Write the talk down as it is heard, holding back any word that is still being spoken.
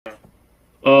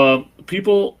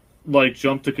people like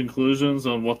jump to conclusions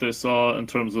on what they saw in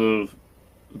terms of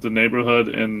the neighborhood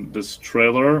in this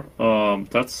trailer.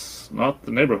 That's not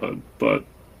the neighborhood, but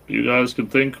you guys can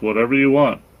think whatever you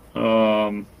want.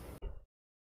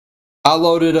 I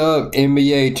loaded up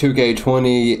NBA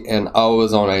 2K20 and I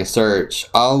was on a search.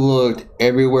 I looked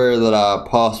everywhere that I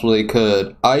possibly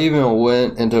could. I even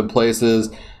went into places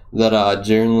that I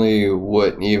generally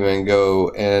wouldn't even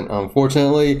go, and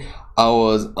unfortunately I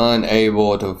was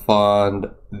unable to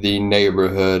find the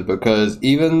neighborhood, because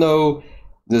even though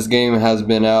this game has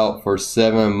been out for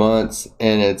 7 months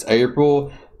and it's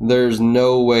April, there's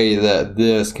no way that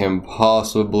this can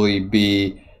possibly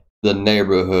be the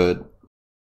neighborhood.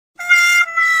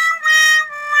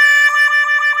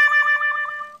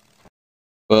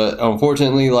 But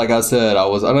unfortunately, like I said, I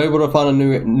was unable to find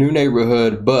a new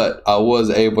neighborhood, but I was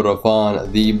able to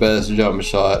find the best jump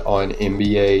shot on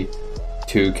NBA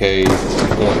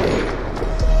 2K20.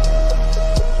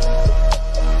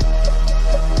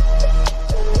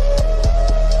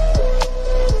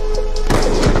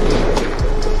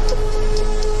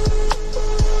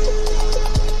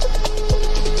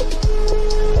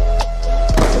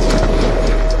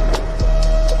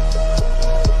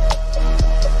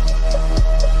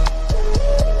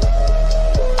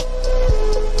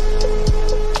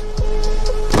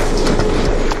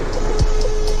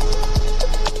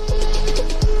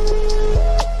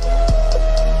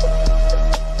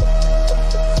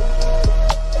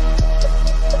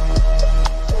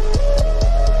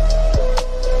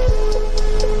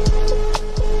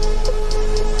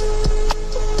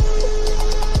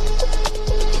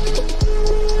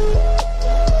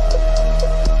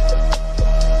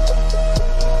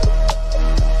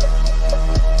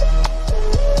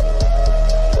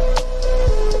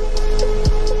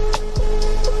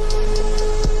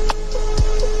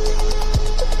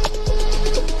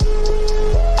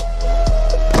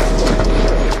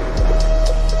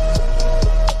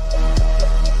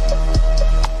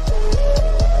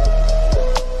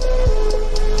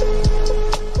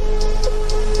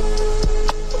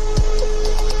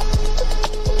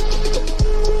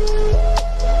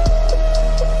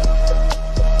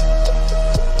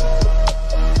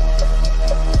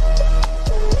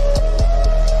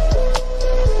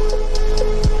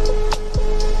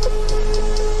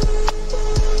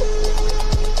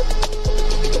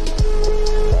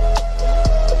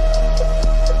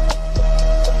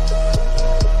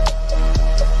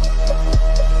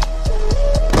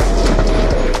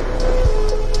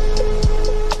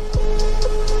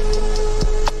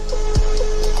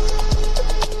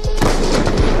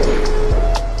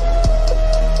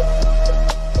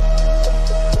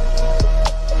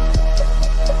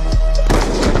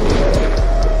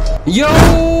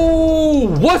 Yo,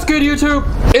 what's good YouTube?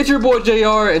 It's your boy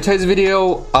JR. In today's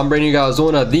video, I'm bringing you guys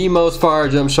one of the most fire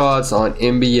jump shots on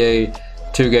NBA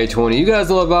 2K20. You guys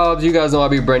know the vibes. You guys know I'll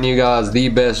be bringing you guys the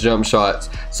best jump shots.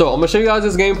 So I'm gonna show you guys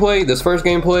this gameplay, this first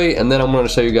gameplay, and then I'm gonna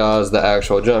show you guys the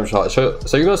actual jump shot. So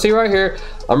you're gonna see right here,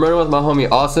 I'm running with my homie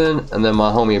Austin and then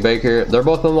my homie Baker. They're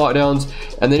both in lockdowns,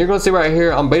 and then you're gonna see right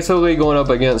here, I'm basically going up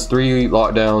against 3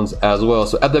 lockdowns as well.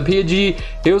 So at the PG,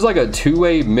 he was like a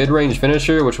 2-way mid-range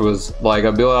finisher, which was like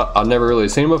a build I've never really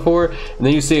seen before. And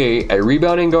then you see a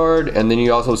rebounding guard, and then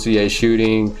you also see a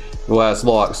shooting glass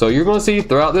lock. So you're going to see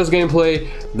throughout this gameplay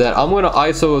that I'm going to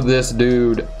ISO this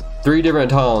dude 3 different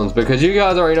times, because you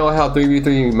guys already know how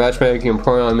 3v3 matchmaking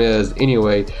program is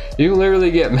anyway. You can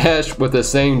literally get matched with the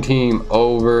same team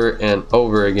over and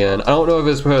over again. I don't know if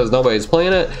it's because nobody's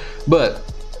playing it, but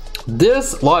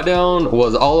this lockdown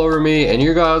was all over me, and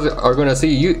you guys are going to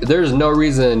see there's no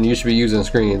reason you should be using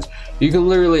screens. You can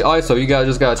literally ISO. You guys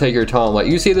just got to take your time. Like,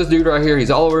 you see this dude right here, he's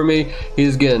all over me.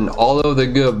 He's getting all of the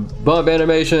good bump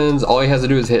animations. All he has to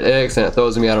do is hit X and it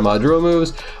throws me out of my drill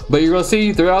moves. But you're going to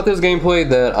see throughout this gameplay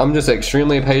that I'm just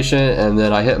extremely patient, and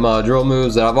then I hit my drill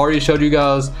moves that I've already showed you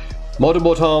guys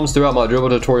multiple times throughout my dribble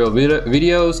tutorial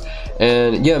videos.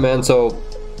 And yeah, man, so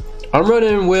I'm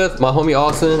running with my homie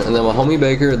Austin and then my homie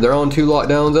Baker. They're on 2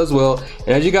 lockdowns as well. And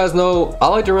as you guys know, I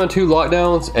like to run 2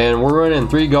 lockdowns, and we're running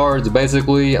 3 guards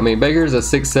basically. I mean, Baker's a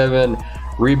 6'7"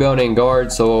 rebounding guard,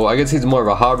 so I guess he's more of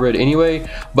a hybrid anyway.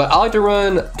 But I like to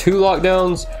run 2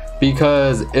 lockdowns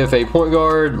because if a point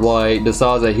guard like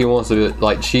decides that he wants to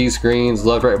like cheese screens,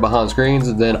 left, right, behind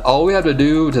screens, then all we have to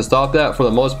do to stop that for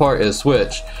the most part is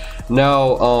switch.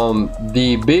 Now,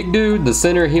 the big dude, the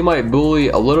center, he might bully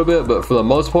a little bit, but for the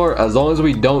most part, as long as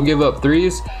we don't give up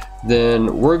threes,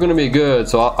 then we're going to be good.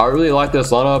 So I really like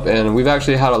this lineup, and we've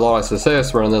actually had a lot of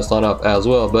success running this lineup as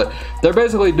well. But they're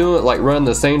basically doing like running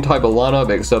the same type of lineup,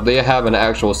 except they have an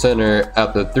actual center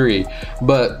at the 3.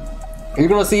 But you're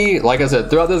gonna see, like I said,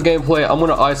 throughout this gameplay, I'm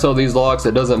gonna ISO these locks,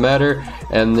 it doesn't matter.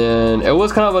 And then it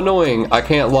was kind of annoying, I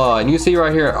can't lie. And you see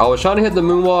right here, I was trying to hit the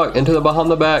moonwalk into the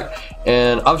behind the back,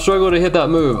 and I've struggled to hit that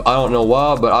move. I don't know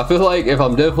why, but I feel like if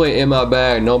I'm definitely in my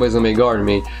bag, nobody's gonna be guarding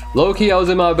me. Low-key, I was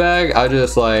in my bag. I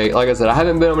just like I said, I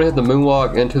haven't been able to hit the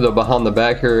moonwalk into the behind the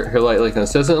back here lately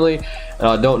consistently, and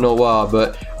I don't know why.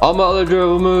 But all my other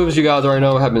dribble moves, you guys already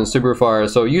know, have been super fire.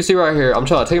 So you see right here, I'm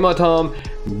trying to take my time,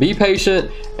 be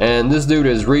patient, and this dude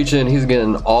is reaching. He's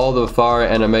getting all the fire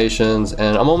animations,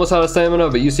 and I'm almost out of stamina.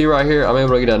 But you see right here, I'm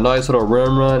able to get a nice little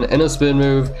run and a spin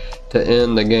move to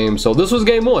end the game. So this was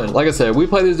game 1. Like I said, we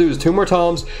played these dudes 2 more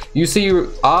times. You see,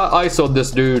 I ISO'd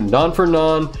this dude 9 for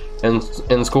 9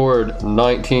 and scored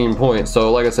 19 points.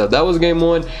 So like I said, that was game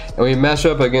 1, and we matched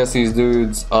up against these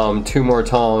dudes 2 more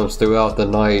times throughout the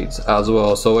night as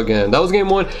well. So again, that was game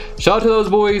 1. Shout out to those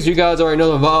boys. You guys already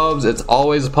know the vibes. It's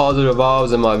always positive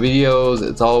vibes in my videos.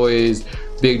 It's always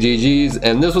big GGs,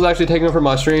 and this was actually taken from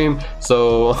my stream,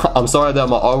 so I'm sorry that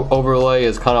my overlay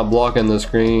is kind of blocking the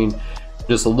screen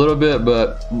just a little bit.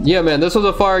 But yeah, man, this was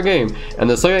a fire game. And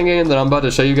the second game that I'm about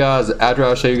to show you guys after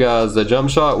I show you guys the jump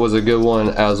shot was a good one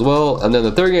as well. And then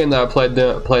the third game that I played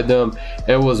them,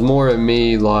 it was more of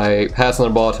me like passing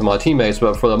the ball to my teammates,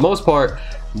 but for the most part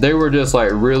they were just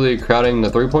like really crowding the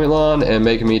 3-point line and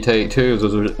making me take twos,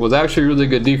 which was actually really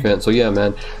good defense. So yeah,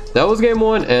 man, that was game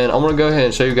 1, and I'm gonna go ahead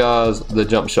and show you guys the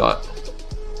jump shot.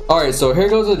 Alright, so here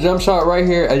goes the jump shot right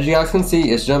here. As you guys can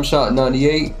see, it's jump shot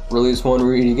 98, release 1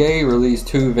 Rudy Gay, release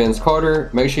 2 Vince Carter.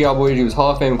 Make sure y'all boys use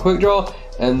Hall of Fame quick draw,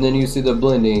 and then you see the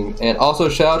blending. And also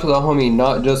shout out to the homie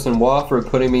Not Justin Waugh for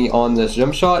putting me on this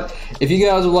jump shot. If you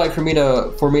guys would like for me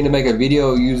to make a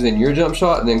video using your jump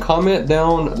shot, then comment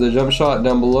down the jump shot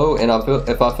down below, and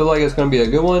if I feel like it's gonna be a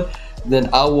good one, then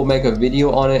I will make a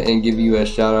video on it and give you a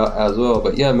shout out as well.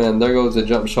 But yeah, man, there goes the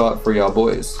jump shot for y'all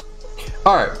boys.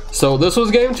 Alright, so this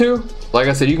was game 2. Like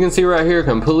I said, you can see right here,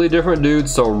 completely different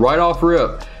dudes. So right off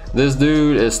rip, this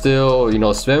dude is still, you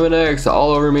know, spamming X all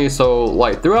over me. So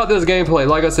like throughout this gameplay,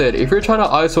 like I said, if you're trying to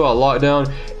ISO a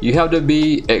lockdown, you have to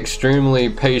be extremely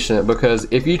patient, because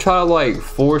if you try to like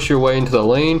force your way into the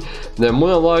lane, then more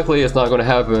than likely it's not going to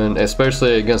happen,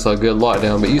 especially against a good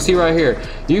lockdown. But you see right here,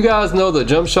 you guys know the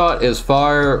jump shot is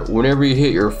fire whenever you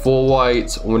hit your full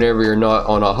whites, whenever you're not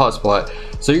on a hot spot.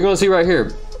 So you're going to see right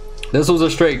here, this was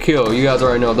a straight kill. You guys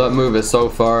already know that move is so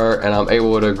fire, and I'm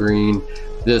able to green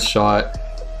this shot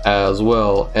as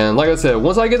well. And like I said,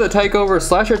 once I get the takeover,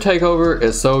 slasher takeover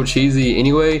is so cheesy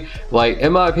anyway. Like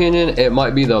in my opinion, it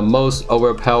might be the most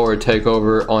overpowered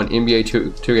takeover on NBA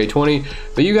 2K20,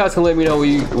 but you guys can let me know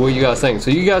what you guys think.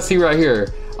 So you guys see right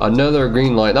here, another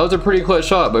green light. That was a pretty clutch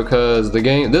shot, because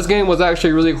this game was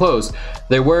actually really close.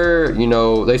 They were, you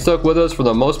know, they stuck with us for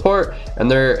the most part, and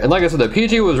like I said, the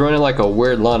PG was running like a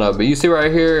weird lineup. But you see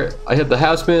right here, I hit the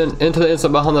half spin into the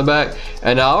instant behind the back,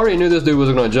 and I already knew this dude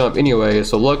was going to jump anyway,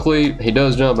 so luckily he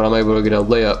does jump, and I'm able to get a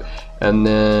layup. And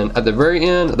then at the very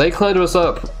end, they cleaned us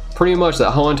up pretty much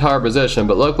that whole entire possession,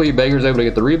 but luckily Baker's able to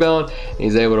get the rebound, and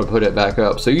he's able to put it back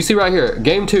up. So you see right here,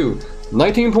 game 2,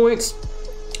 19 points.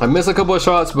 I missed a couple of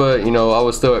shots, but you know, I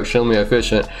was still extremely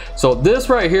efficient. So this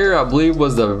right here, I believe,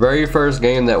 was the very first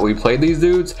game that we played these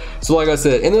dudes. So like I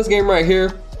said, in this game right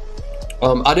here,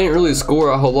 I didn't really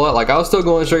score a whole lot. Like I was still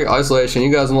going straight isolation.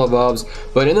 You guys know vibes.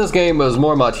 But in this game, it was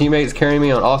more my teammates carrying me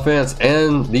on offense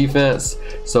and defense.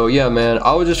 So yeah, man,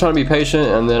 I was just trying to be patient,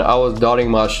 and then I was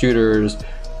dotting my shooters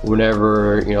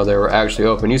whenever, you know, they were actually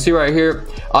open. You see right here,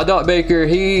 I dot Baker.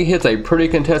 He hits a pretty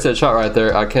contested shot right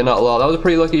there. I cannot lie. That was a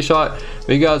pretty lucky shot.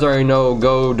 But you guys already know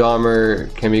Go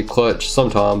Dahmer can be clutch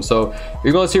sometimes. So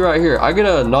you're going to see right here, I get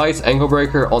a nice ankle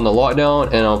breaker on the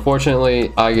lockdown, and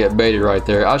unfortunately I get baited right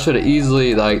there. I should have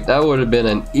easily, like, that would have been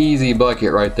an easy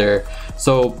bucket right there.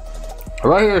 So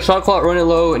right here, shot clock running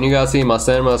low, and you guys see my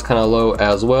stamina is kind of low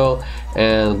as well.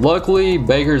 And luckily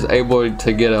Baker's able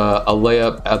to get a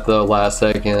layup at the last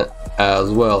second as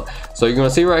well. So you're gonna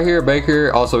see right here,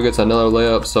 Baker also gets another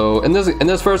layup. So in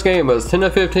this first game, it was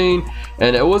 10-15,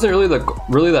 and it wasn't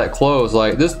really that close.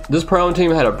 Like this Prone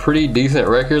team had a pretty decent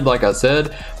record, like I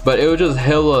said, but it was just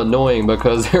hella annoying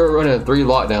because they were running 3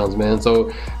 lockdowns, man.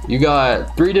 So you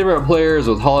got 3 different players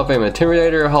with Hall of Fame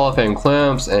Intimidator, Hall of Fame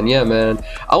Clamps, and yeah, man,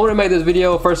 I want to make this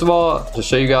video first of all to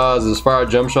show you guys this fire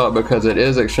jump shot because it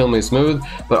is extremely smooth,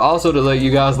 but also to let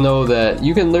you guys know that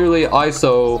you can literally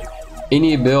ISO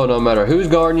any build. No matter who's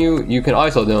guarding you, you can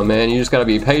ISO them, man. You just got to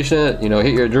be patient, you know,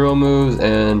 hit your drill moves,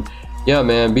 and yeah,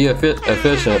 man, be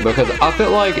efficient, because I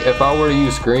feel like if I were to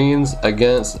use screens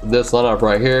against this lineup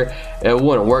right here, it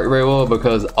wouldn't work very well,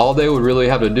 because all they would really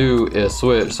have to do is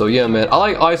switch. So yeah, man, I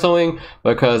like ISOing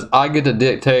because I get to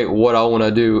dictate what I want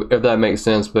to do, if that makes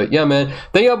sense. But yeah, man,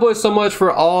 thank y'all boys so much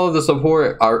for all of the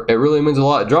support. It really means a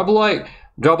lot. Drop a like,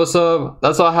 drop a sub.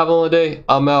 That's all I have on the day.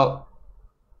 I'm out.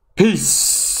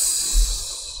 Peace.